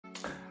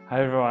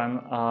Hi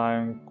everyone,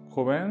 I'm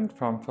Corbin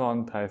from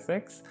Plant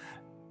Basics.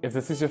 If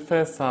this is your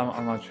first time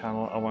on my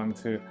channel, I want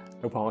to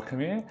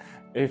welcome you.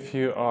 If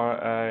you are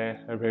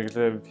a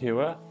regular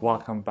viewer,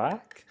 welcome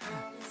back.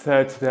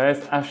 So today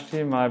is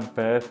actually my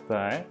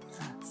birthday,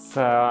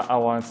 so I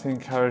want to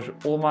encourage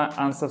all my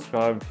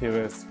unsubscribed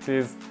viewers,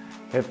 please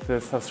hit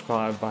the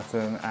subscribe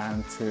button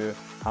and to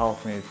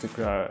help me to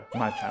grow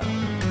my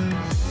channel.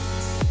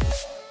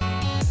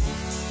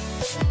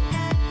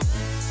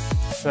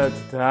 So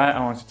today I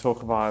want to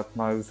talk about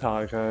my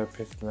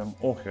Zygopetalum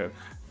Orchid.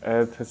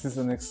 This is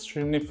an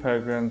extremely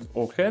fragrant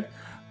orchid.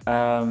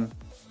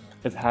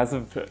 It has a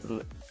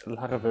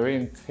very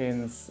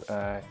intense,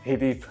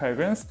 heady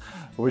fragrance,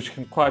 which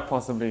can quite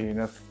possibly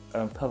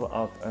fill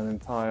up an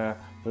entire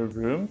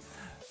room.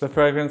 The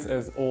fragrance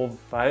is all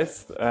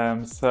based,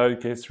 so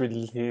it gets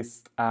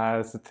released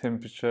as the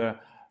temperature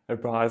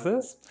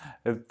rises.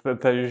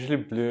 They usually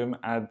bloom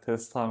at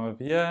this time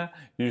of year,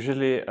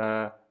 usually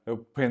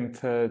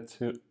winter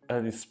to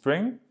early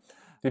spring.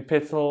 The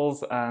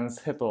petals and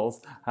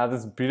sepals have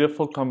this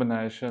beautiful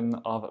combination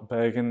of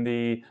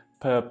burgundy,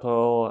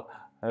 purple,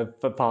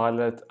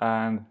 violet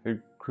and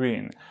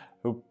green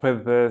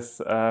with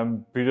this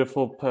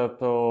beautiful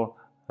purple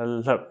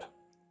lip.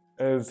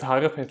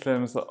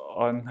 Zygopetalums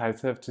are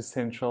native to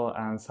Central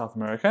and South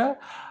America.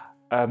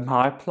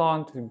 My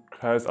plant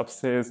grows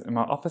upstairs in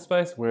my office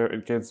space where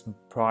it gets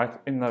bright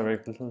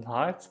indirect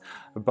light,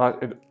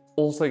 but it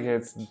also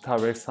gets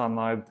direct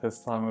sunlight this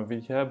time of the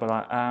year, but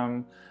I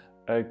am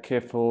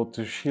careful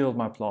to shield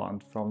my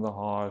plant from the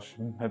harsh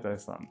midday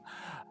sun.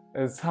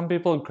 Some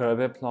people grow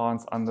their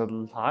plants under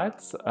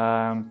lights.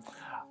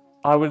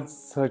 I would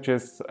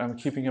suggest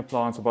keeping your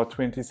plants about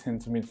 20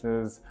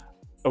 centimeters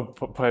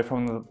away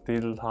from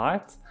the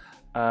light.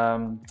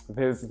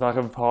 There's like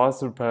a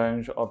vast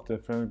range of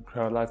different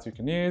grow lights you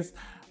can use,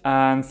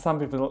 and some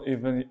people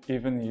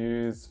even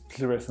use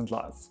fluorescent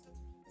lights.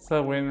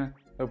 So when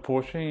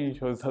watering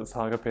your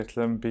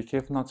Zygopetalum, be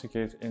careful not to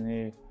get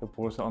any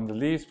water on the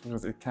leaves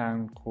because it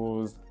can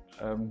cause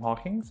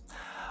markings.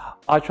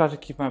 I try to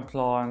keep my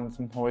plants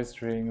moist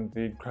during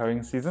the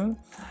growing season,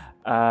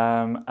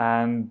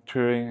 and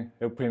during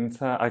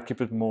winter I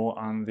keep it more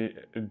on the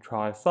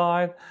dry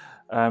side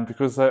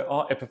because they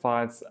are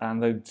epiphytes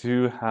and they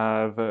do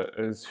have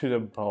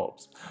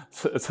pseudobulbs,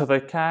 so they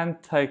can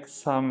take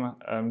some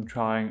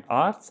drying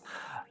out.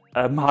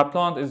 My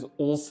plant is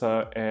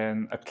also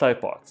in a clay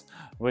pot,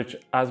 which,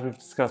 as we've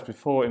discussed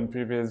before in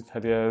previous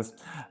videos,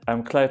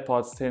 clay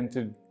pots tend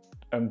to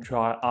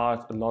dry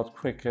out a lot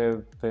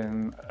quicker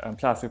than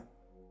plastic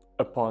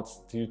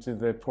pots due to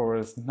their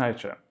porous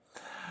nature.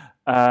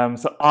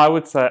 So I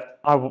would say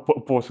I will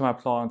water my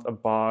plant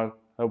about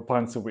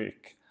once a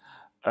week,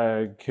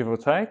 give or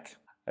take.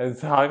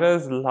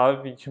 Zygos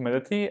love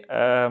humidity.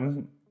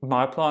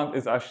 My plant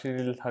is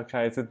actually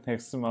located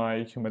next to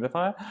my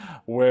humidifier,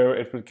 where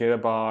it would get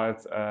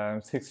about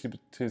 60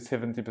 to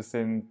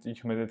 70%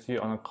 humidity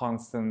on a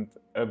constant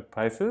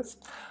basis.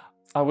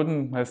 I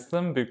wouldn't miss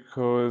them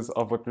because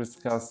of what we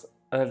discussed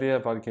earlier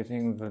about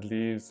getting the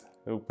leaves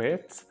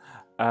wet.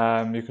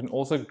 You can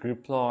also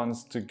group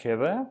plants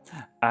together,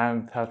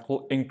 and that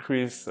will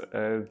increase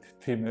the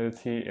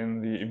humidity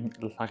in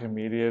the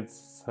immediate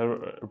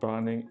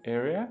surrounding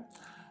area.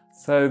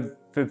 So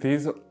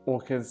these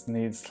orchids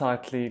need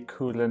slightly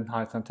cooler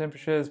nighttime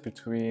temperatures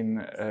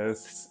between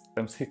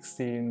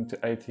 16 to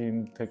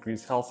 18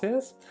 degrees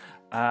Celsius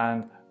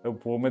and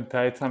warmer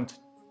daytime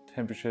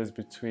temperatures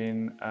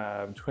between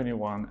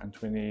 21 and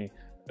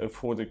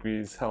 24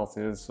 degrees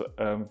Celsius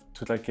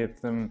to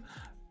get them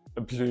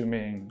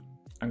blooming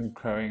and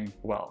growing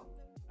well.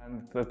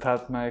 And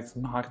that makes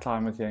my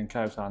climate here in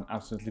Cape Town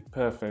absolutely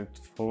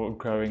perfect for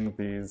growing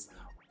these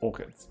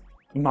orchids.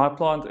 My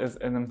plant is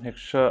in a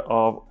mixture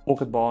of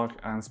orchid bark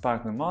and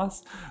sphagnum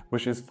moss,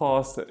 which is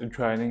fast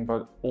draining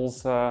but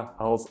also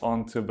holds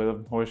on to a bit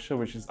of moisture,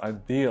 which is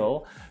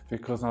ideal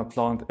because my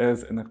plant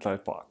is in a clay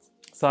pot.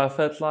 So I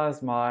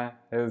fertilize my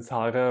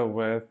Zygo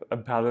with a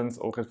balanced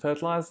orchid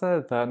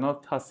fertilizer. They're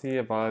not fussy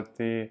about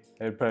the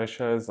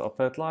ratios of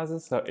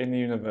fertilizers, so any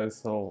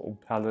universal or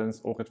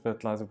balanced orchid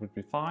fertilizer would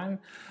be fine.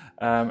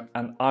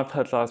 And I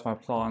fertilize my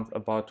plant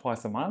about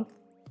twice a month.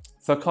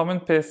 So common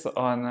pests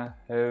on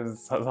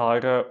his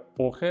Zygo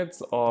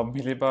orchids are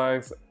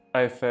mealybugs,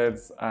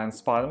 aphids and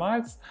spider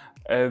mites.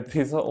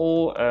 These are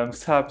all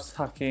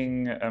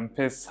sap-sucking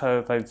pests,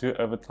 so they do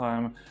over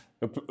time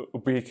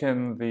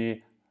weaken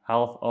the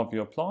health of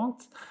your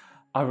plant.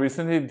 I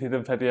recently did a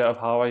video of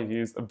how I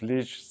use a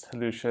bleach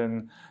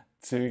solution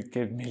to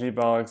get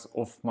mealybugs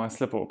off my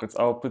slip orchids.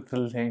 I'll put the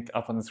link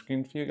up on the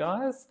screen for you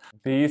guys.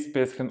 These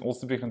pests can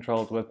also be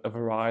controlled with a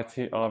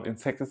variety of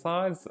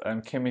insecticides,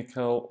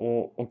 chemical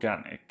or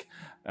organic,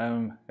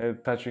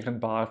 that you can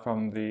buy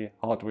from the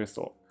hardware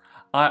store.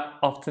 I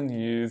often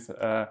use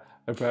a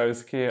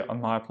rose care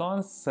on my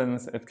plants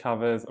since it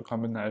covers a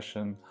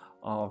combination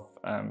of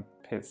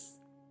pests.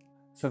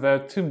 So there are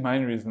two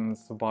main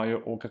reasons why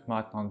your orchid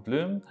might not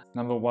bloom.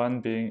 Number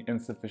one being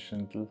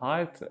insufficient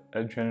light.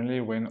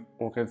 Generally when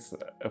orchids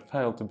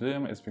fail to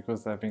bloom, it's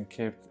because they've been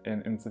kept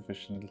in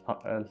insufficient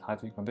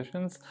lighting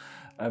conditions.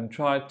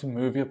 Try to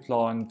move your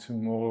plant to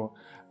more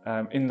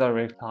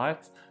indirect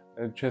light.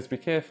 Just be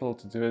careful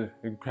to do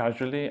it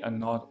gradually and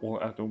not all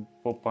at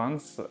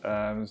once,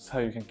 so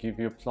you can give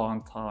your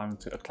plant time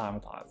to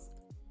acclimatize.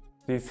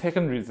 The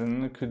second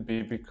reason could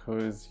be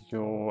because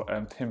your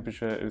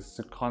temperature is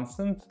too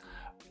constant.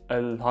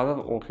 A lot of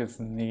orchids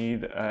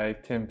need a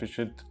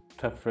temperature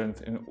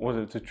difference in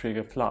order to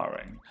trigger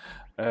flowering.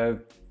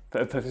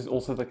 That is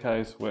also the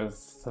case with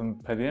some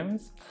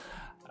Cymbidiums.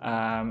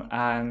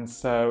 And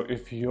so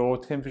if your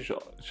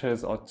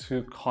temperatures are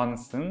too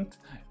constant,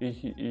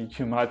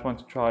 you might want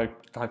to try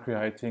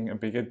creating a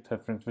bigger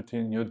difference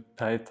between your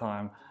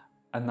daytime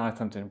and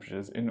nighttime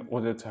temperatures in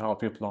order to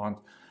help your plant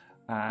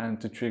and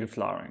to trigger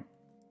flowering.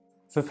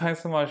 So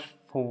thanks so much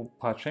for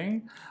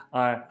watching.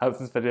 I hope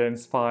this video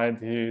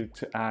inspired you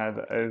to add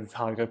a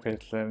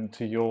Zygopetalum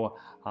to your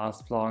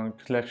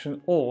houseplant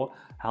collection or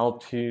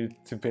helped you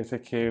to better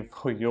care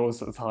for your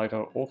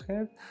Zygo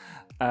orchid.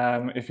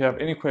 If you have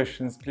any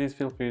questions, please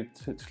feel free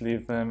to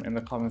leave them in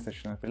the comment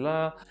section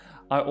below.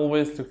 I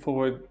always look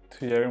forward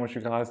to hearing what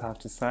you guys have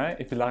to say.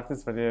 If you like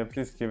this video,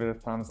 please give it a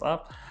thumbs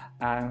up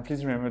and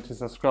please remember to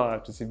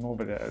subscribe to see more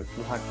videos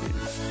like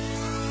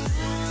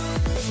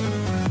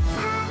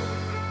these.